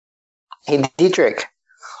Hey, Dietrich.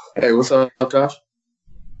 Hey, what's up, Josh?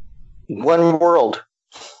 One world,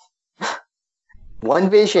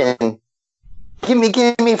 one vision. Give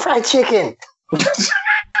me fried chicken.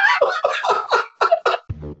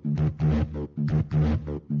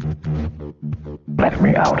 Let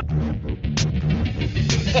me out.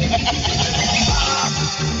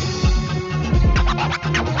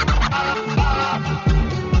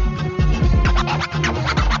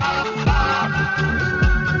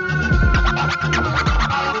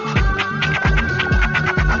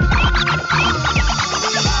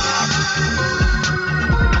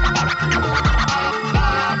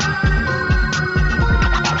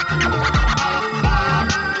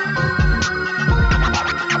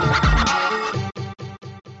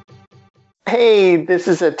 Hey, this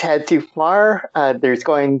is a tad too far. There's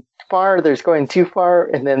going far, there's going too far,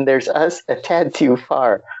 and then there's us, a tad too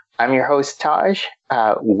far. I'm your host, Taj,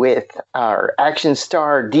 with our action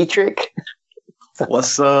star, Dietrich.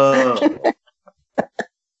 What's up?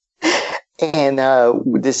 And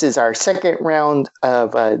this is our second round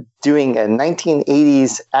of doing a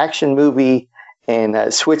 1980s action movie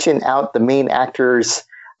and switching out the main actors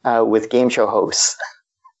with game show hosts.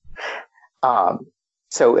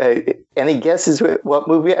 So, any guesses what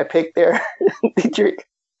movie I picked there, Dietrich?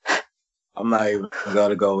 I'm not even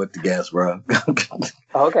gonna go with the guess, bro.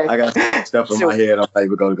 Okay. I got stuff in my head. I'm not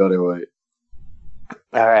even gonna go there with it.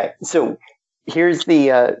 All right. So here's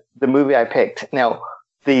the movie I picked. Now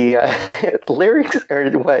the lyrics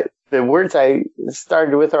or what the words I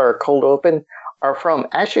started with are cold open are from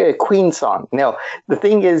actually a Queen song. Now the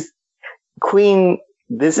thing is, Queen.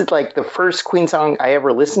 This is like the first Queen song I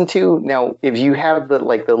ever listened to. Now, if you have the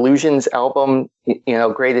Illusions album,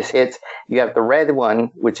 greatest hits, you have the red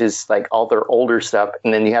one, which is like all their older stuff,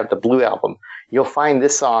 and then you have the blue album. You'll find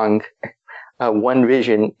this song, One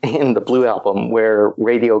Vision, in the blue album, where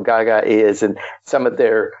Radio Gaga is, and some of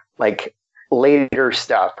their like later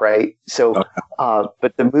stuff, right? So,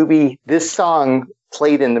 but the movie, this song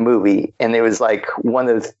played in the movie, and it was like one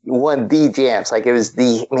of the jams. Like it was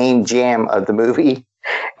the main jam of the movie.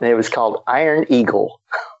 And it was called Iron Eagle.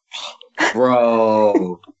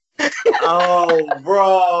 Bro. Oh,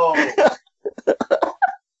 bro.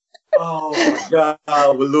 Oh, my God.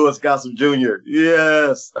 With Louis Gossett Jr.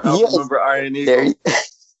 Yes. I remember Iron Eagle.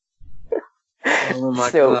 Oh, my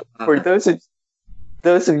God. For those of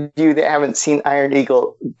you that haven't seen Iron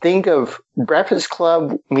Eagle, think of Breakfast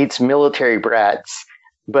Club meets Military Brats.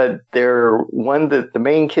 But the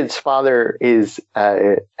main kid's father is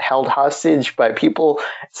held hostage by people.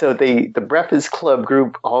 So the Breakfast Club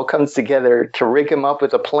group all comes together to rig him up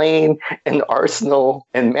with a plane and arsenal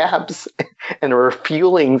and maps and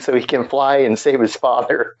refueling so he can fly and save his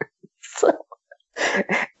father.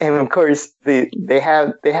 And of course, they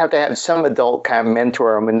have to have some adult kind of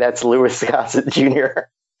mentor him, and that's Louis Gossett Jr.,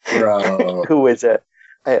 who was a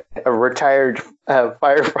retired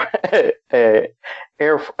firefighter,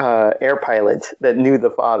 air pilot that knew the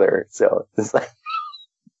father. So it's like,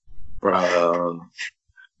 bro,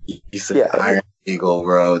 you said Iron Eagle,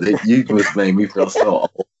 bro. You just made me feel so old.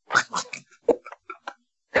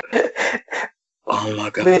 Oh my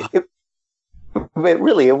God. But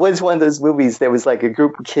really, it was one of those movies that was like a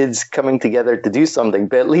group of kids coming together to do something.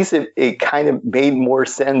 But at least it kind of made more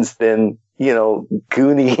sense than,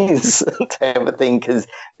 Goonies type of thing, because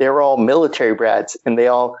they were all military brats, and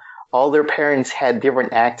all their parents had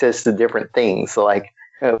different access to different things. So like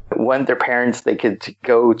one of their parents, they could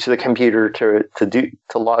go to the computer to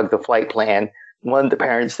log the flight plan. One of the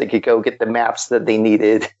parents, they could go get the maps that they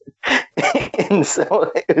needed. And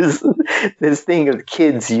so it was this thing of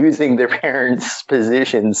kids using their parents'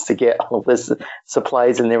 positions to get all this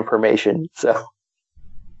supplies and information. So,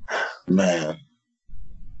 man.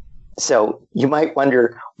 So you might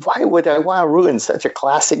wonder, why would I want to ruin such a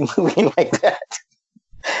classic movie like that?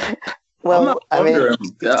 Well, I mean,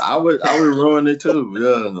 yeah, I would ruin it too.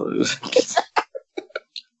 Yeah.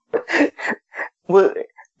 Well,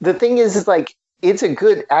 the thing is like, it's a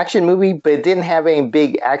good action movie, but it didn't have any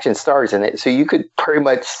big action stars in it. So you could pretty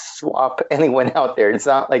much swap anyone out there. It's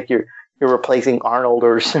not like you're replacing Arnold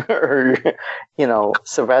or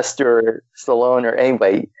Sylvester Stallone or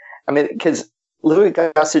anybody. I mean, because Louis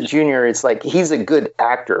Gossett Jr. is like, he's a good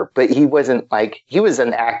actor, but he wasn't like, he was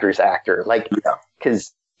an actor's actor. Like,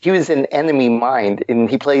 because he was in Enemy Mine, and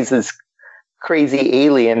he plays this crazy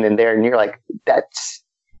alien in there, and you're like,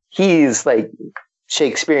 he's like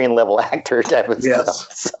Shakespearean level actor type of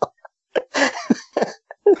stuff. So.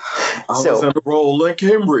 I was in a role in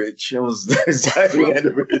Cambridge. It was exactly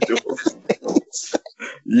individual.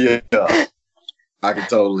 Yeah, I can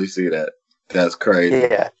totally see that. That's crazy.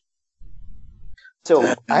 Yeah.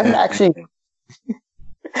 So I'm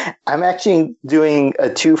actually doing a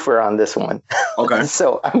twofer on this one. Okay.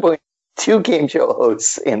 So I'm putting 2 game show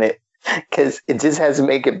hosts in it because it just has to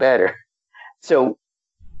make it better. So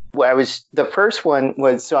the first one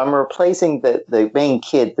was, so I'm replacing the main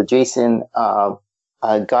kid, the Jason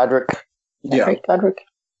Godric. Yeah. Right?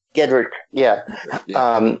 Gedrick. Yeah.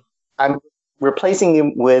 I'm replacing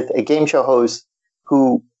him with a game show host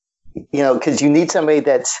who, because you need somebody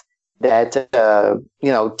that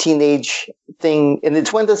teenage thing, and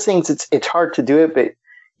it's one of those things. It's hard to do it, but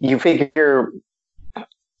you figure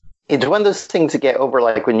it's one of those things to get over.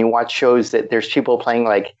 Like when you watch shows that there's people playing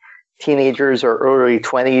like teenagers or early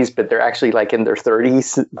 20s, but they're actually like in their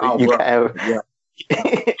 30s.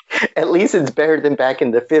 At least it's better than back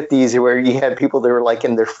in the 50s where you had people that were like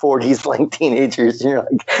in their 40s playing teenagers. And you're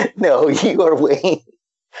like, no, you are way.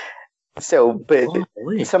 So, but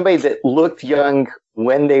somebody that looked young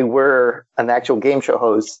when they were an actual game show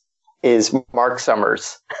host is Mark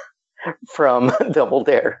Summers from Double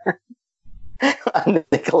Dare on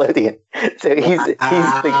Nickelodeon. So he's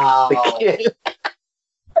the kid.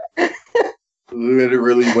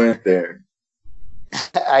 Literally went there.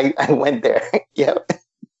 I went there. Yep.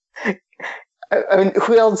 I mean,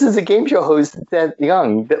 who else is a game show host that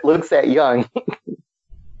young, that looks that young?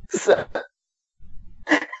 So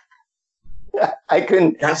I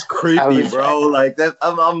couldn't. That's creepy, bro. Like that.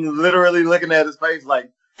 I'm literally looking at his face like,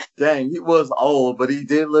 dang, he was old, but he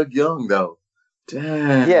did look young though.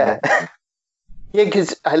 Dang. Yeah. Yeah,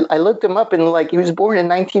 because I looked him up and like he was born in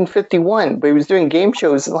 1951, but he was doing game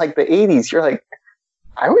shows in like the 80s. You're like,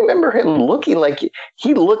 I remember him looking like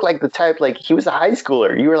he looked like the type, like he was a high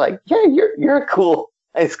schooler. You were like, yeah, you're a cool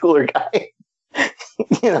high schooler guy.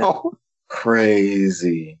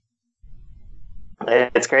 Crazy.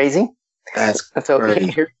 It's crazy. That's so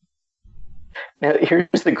crazy.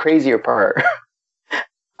 Here's the crazier part.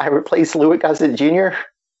 I replaced Louis Gossett Jr.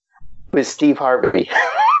 with Steve Harvey.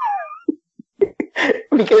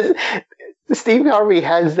 Because Steve Harvey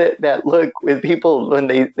has that look with people when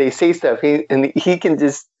they say stuff, he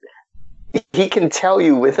can tell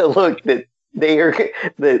you with a look that they are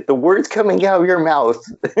the words coming out of your mouth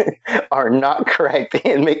are not correct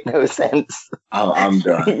and make no sense. I'm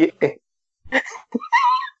done.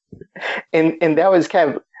 And that was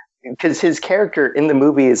kind of because his character in the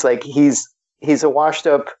movie is like he's a washed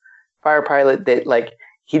up fire pilot that like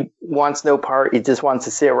he wants no part. He just wants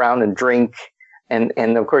to sit around and drink.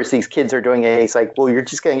 And of course, these kids are doing it. He's like, well, you're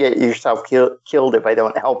just going to get yourself killed if I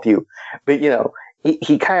don't help you. But,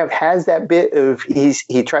 he kind of has that bit of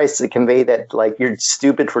he tries to convey that, like, you're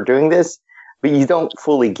stupid for doing this, but you don't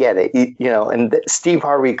fully get it, and Steve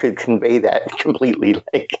Harvey could convey that completely.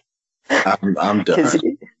 Like, I'm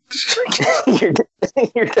done.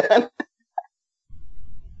 You're done.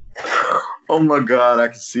 Oh, my God. I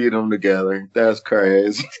can see them together. That's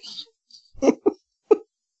crazy.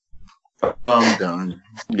 I'm done.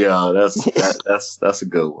 Yeah, that's a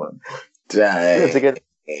good one. Dang. That's a good.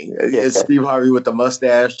 It's Steve Harvey with the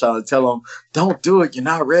mustache trying to tell him, "Don't do it. You're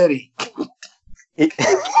not ready."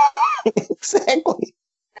 Exactly.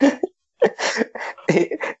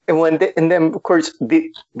 And then of course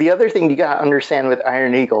the other thing you gotta understand with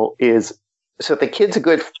Iron Eagle is, so the kid's a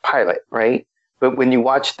good pilot, right? But when you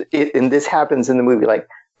watch it, and this happens in the movie, like,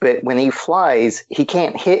 but when he flies, he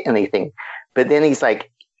can't hit anything. But then he's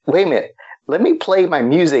like, wait a minute, let me play my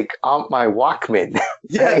music on my Walkman.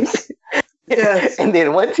 Yes. Yes. And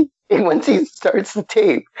then once he starts the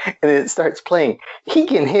tape and it starts playing, he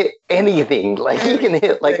can hit anything. Like he can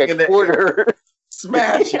hit like a quarter.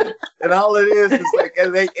 Smash it. And all it is like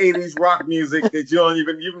late 80s rock music that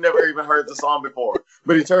you've never even heard the song before.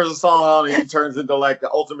 But he turns the song on and he turns into like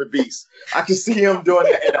the ultimate beast. I can see him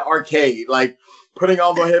doing that in an arcade, like putting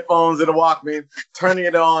on the headphones in the Walkman, turning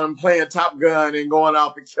it on and playing Top Gun and going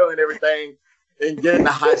off and killing everything and getting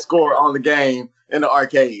a high score on the game in the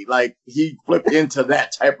arcade. Like he flipped into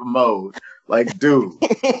that type of mode. Like, dude,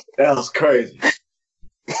 that was crazy.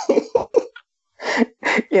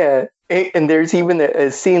 Yeah. And there's even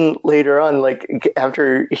a scene later on, like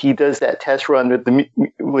after he does that test run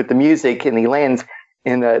with the music and he lands,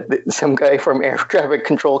 and some guy from air traffic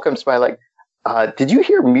control comes by like, did you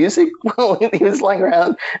hear music while he was lying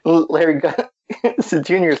around? Larry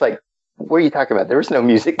Jr. is like, what are you talking about? There was no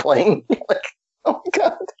music playing. Like, oh my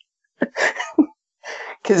God.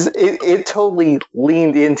 Because it totally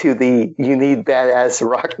leaned into you need badass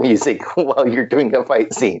rock music while you're doing a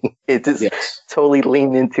fight scene. It just totally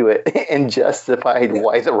leaned into it and justified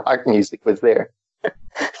why the rock music was there.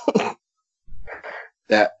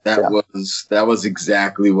 That was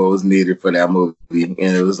exactly what was needed for that movie. And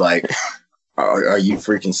it was like, are you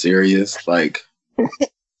freaking serious? Like,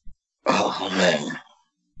 Oh man,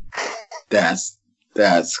 that's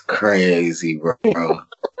crazy, bro.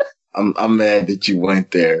 I'm mad that you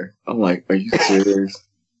went there. I'm like, are you serious?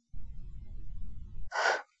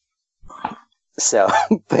 So,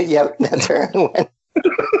 but yep, that's where I went.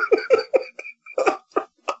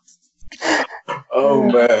 Oh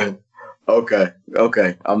man. Okay.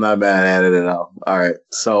 I'm not mad at it at all. All right.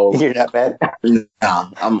 So You're not bad. nah,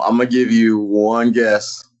 I'm gonna give you one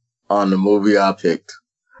guess on the movie I picked,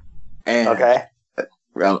 and Okay.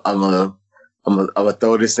 I'm gonna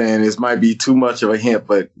throw this in. This might be too much of a hint,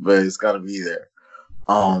 but it's gonna be there.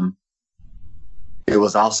 It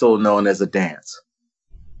was also known as a dance.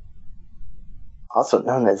 Also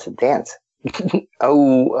known as a dance.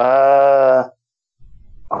 Oh,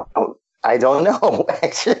 I don't know,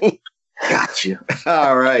 actually. Gotcha.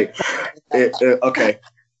 All right. Okay.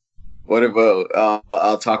 What about?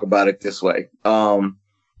 I'll talk about it this way.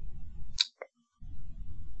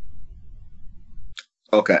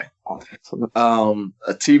 Okay.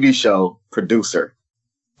 A TV show producer,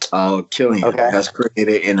 Killian, has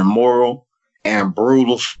created an immoral and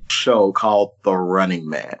brutal show called The Running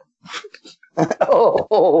Man.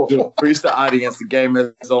 To reach the audience, the game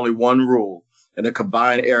has only one rule. In a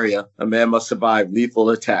combined area, a man must survive lethal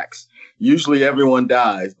attacks. Usually everyone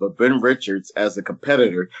dies, but Ben Richards, as a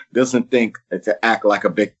competitor, doesn't think to act like a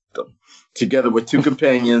victim. Together with two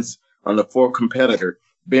companions on the fourth competitor,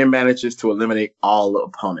 Ben manages to eliminate all the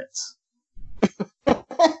opponents.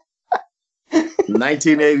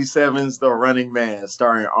 1987's The Running Man,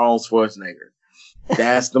 starring Arnold Schwarzenegger.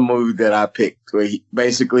 That's the movie that I picked, where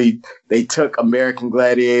they took American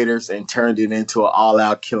Gladiators and turned it into an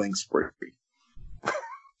all-out killing spree.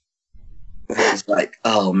 It's like,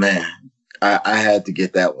 oh man, I had to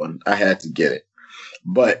get that one. I had to get it.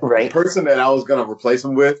 But the person that I was going to replace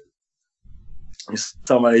him with is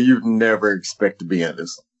somebody you'd never expect to be in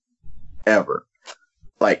this. Ever.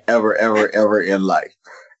 Like, ever in life.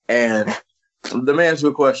 And let me ask you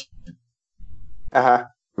a question. Uh-huh.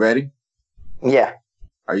 Ready? Yeah.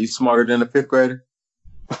 Are you smarter than a fifth grader?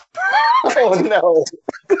 Oh, no.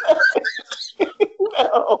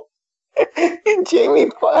 No.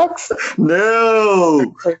 Jamie Foxx?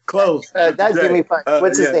 No. Close. Not Jamie Foxx.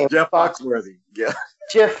 What's his name? Jeff Foxworthy. Yeah.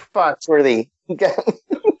 Jeff Foxworthy.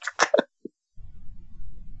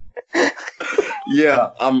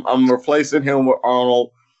 Yeah, I'm replacing him with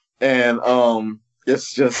Arnold, and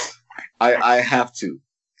it's just I have to,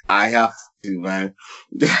 man.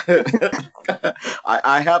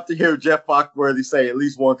 I have to hear Jeff Foxworthy say at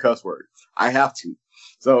least one cuss word. I have to.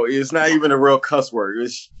 So it's not even a real cuss word.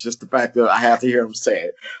 It's just the fact that I have to hear him say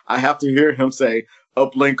it. I have to hear him say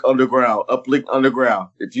uplink underground, uplink underground.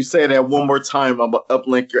 If you say that one more time, I'm gonna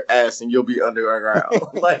uplink your ass and you'll be underground.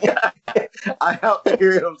 Like I have to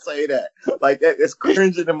hear him say that. Like it's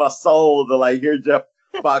cringing in my soul to like hear Jeff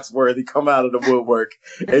Foxworthy come out of the woodwork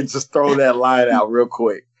and just throw that line out real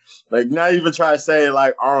quick. Like not even try to say it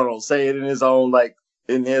like Arnold, say it in his own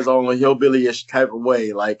hillbilly-ish type of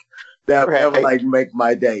way. Like that would like make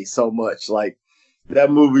my day so much. Like that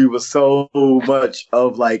movie was so much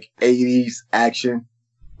of like 80s action.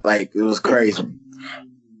 Like it was crazy.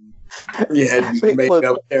 You had these made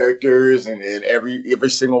up characters and every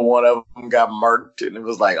single one of them got murked, and it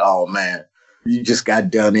was like, oh man, you just got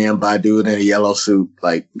done in by dude in a yellow suit.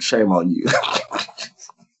 Like, shame on you.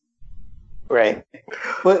 Right.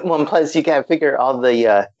 Well, plus you gotta figure all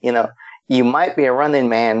the you might be a running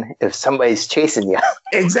man if somebody's chasing you.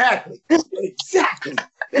 Exactly.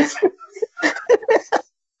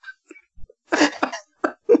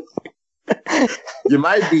 You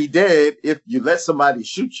might be dead if you let somebody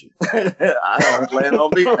shoot you. I don't plan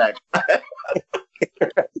on being that guy.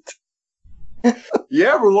 You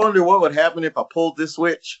ever wonder what would happen if I pulled this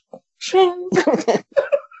switch?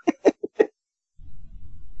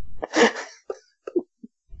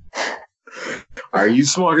 Are you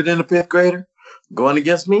smarter than a fifth grader? Going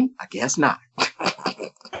against me? I guess not.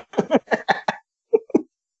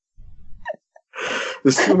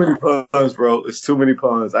 There's too many puns, bro. There's too many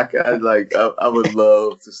puns. I would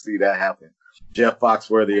love to see that happen. Jeff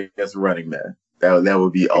Foxworthy as Running Man. That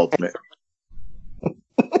would be ultimate.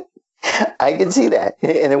 I can see that,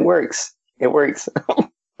 and it works. It works.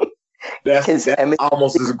 That's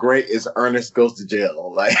almost as great as Ernest Goes to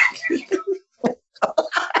Jail. Like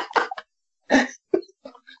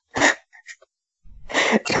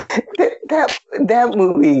that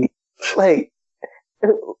movie, like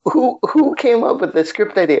who came up with the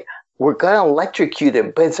script idea? We're gonna electrocute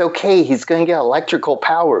him, but it's okay. He's gonna get electrical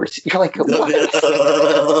powers. You're like, what?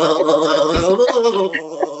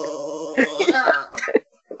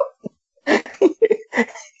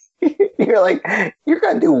 You're You're like, you're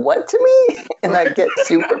gonna do what to me? And I get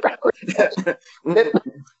superpowers.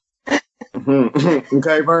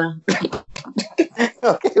 Okay, Vern.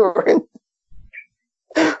 Okay, Vern.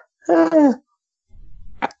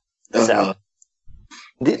 So,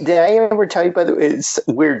 did I ever tell you, by the way, it's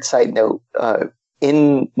a weird side note,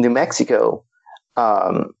 in New Mexico,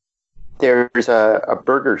 there's a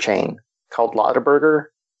burger chain called Lotta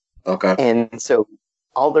Burger. Okay. And so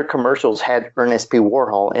all their commercials had Ernest P.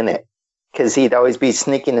 Warhol in it, because he'd always be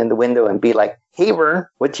sneaking in the window and be like, "Hey, Vern,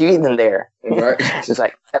 what you eating there?" Right. It's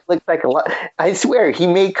like, that looks like a lot. I swear, he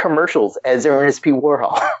made commercials as Ernest P.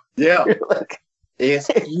 Warhol. Yeah. Like,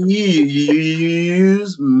 Excuse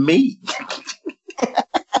me.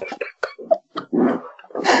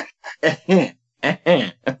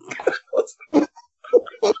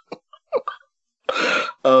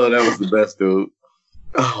 Oh, that was the best, dude.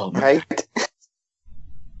 Oh, man. right?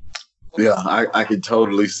 Yeah, I could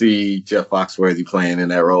totally see Jeff Foxworthy playing in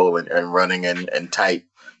that role and running in tight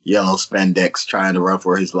yellow spandex, trying to run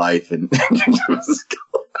for his life and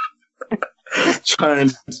trying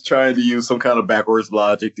to use some kind of backwards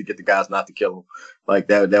logic to get the guys not to kill him. Like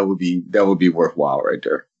that would be worthwhile right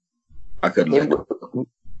there. I couldn't.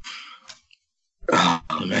 Oh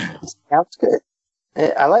man, Sounds good.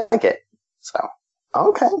 I like it. So,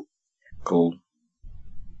 okay. Cool.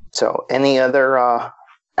 So, any other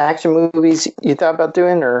action movies you thought about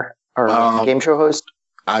doing, or game show host?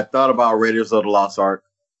 I thought about Raiders of the Lost Ark.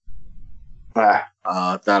 Ah,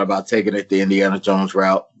 Thought about taking it the Indiana Jones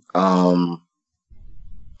route. I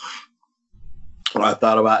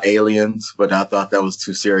thought about Aliens, but I thought that was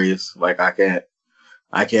too serious. Like I can't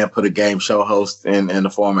put a game show host in the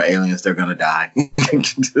form of aliens. They're gonna die.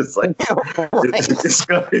 It's like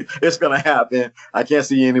it's gonna happen. I can't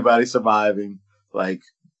see anybody surviving. Like,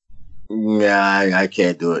 yeah, I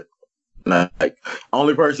can't do it. Like,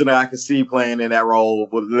 only person that I could see playing in that role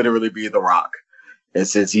would literally be The Rock. And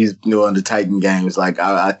since he's doing the Titan games, like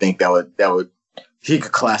I think that would he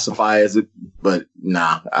could classify as it, but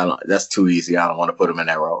nah, I don't. That's too easy. I don't want to put him in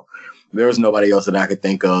that role. There was nobody else that I could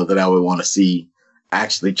think of that I would want to see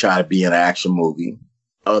actually try to be in an action movie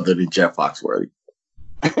other than Jeff Foxworthy.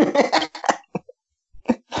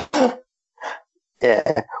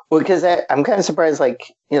 Yeah, well, because I'm kind of surprised,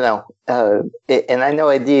 like, and I know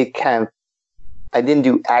I didn't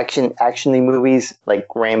do actiony movies like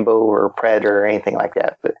Rambo or Predator or anything like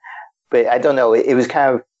that, but I don't know, it was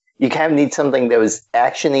kind of, you kind of need something that was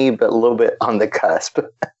actiony but a little bit on the cusp.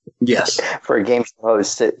 Yes, for a game show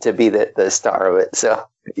host to be the star of it. So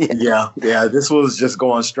yeah, this was just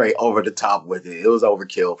going straight over the top with it. It was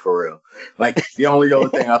overkill for real. Like the only other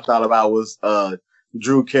thing I thought about was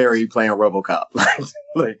Drew Carey playing RoboCop.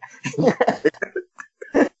 like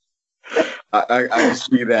I can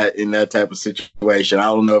see that in that type of situation. I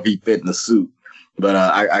don't know if he fit in the suit, but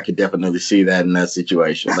I could definitely see that in that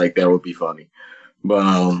situation. Like that would be funny.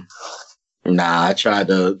 But nah, I tried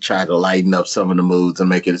to lighten up some of the moods and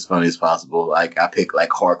make it as funny as possible. Like I picked like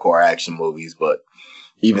hardcore action movies, but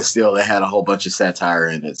even still, they had a whole bunch of satire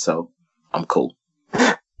in it, so I'm cool.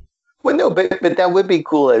 Well, no, but that would be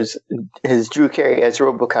cool as Drew Carey as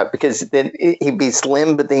RoboCop, because then he'd be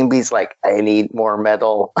slim, but then he's like, I need more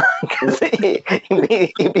metal. he'd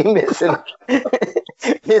be missing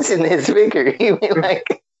his figure. He'd be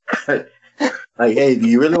like, hey, do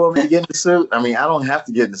you really want me to get in the suit? I mean, I don't have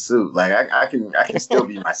to get in the suit. Like, I can still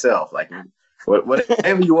be myself. Like,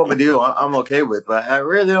 whatever you want me to do, I'm okay with. But I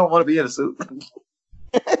really don't want to be in a suit.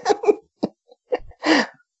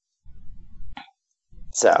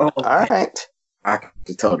 So, all right. I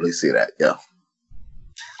can totally see that, yeah.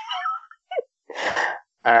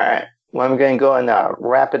 All right. Well, I'm going to go and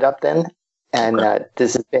wrap it up then. And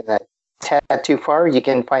this has been a Tad Too Far. You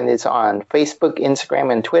can find this on Facebook,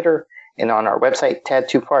 Instagram, and Twitter, and on our website,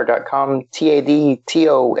 tadtoofar.com,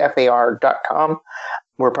 TADTOFAR.com.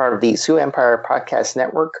 We're part of the Sioux Empire Podcast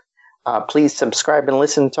Network. Please subscribe and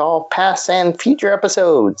listen to all past and future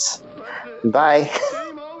episodes. Bye.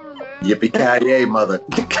 Yippee-ki-yay, mother.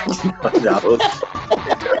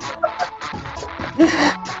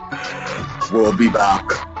 We'll be back.